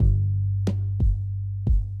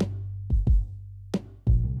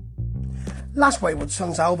Last Wayward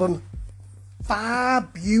Sons album,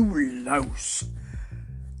 fabulous.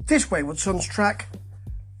 This Wayward Sons track,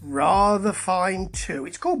 rather fine too.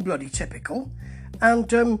 It's called Bloody Typical,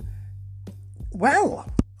 and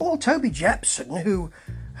well, Toby Jepson, who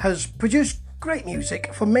has produced great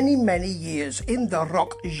music for many, many years in the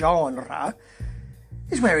rock genre,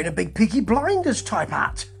 is wearing a big Peaky Blinders type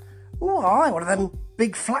hat. Ooh, aye, one of them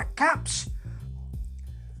big flat caps.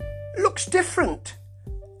 Looks different.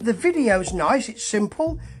 The video's nice, it's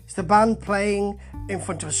simple. It's the band playing in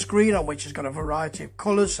front of a screen on which has got a variety of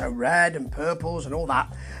colours, so red and purples and all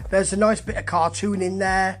that. There's a nice bit of cartoon in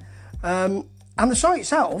there. And the song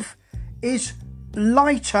itself is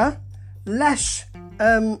lighter, less...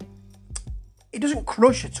 it doesn't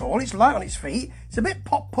crush at all, it's light on its feet. It's a bit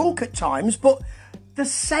pop punk at times, but the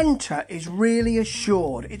centre is really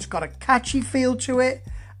assured. It's got a catchy feel to it,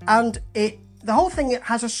 and the whole thing, it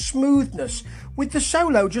has a smoothness, with the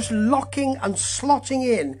solo just locking and slotting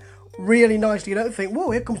in really nicely. You don't think,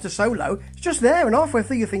 whoa, here comes the solo. It's just there, and halfway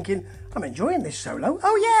through you're thinking, I'm enjoying this solo.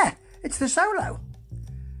 Oh yeah, it's the solo.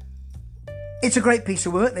 It's a great piece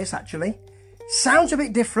of work, this, actually. Sounds a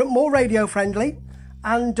bit different, more radio friendly,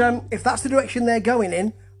 and if that's the direction they're going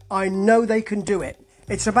in, I know they can do it.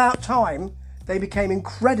 It's about time they became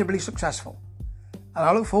incredibly successful, and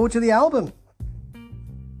I look forward to the album.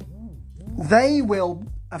 They will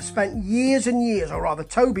have spent years and years, or rather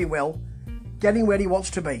Toby will, getting where he wants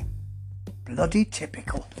to be. Bloody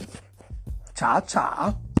typical.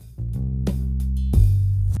 Ta-ta.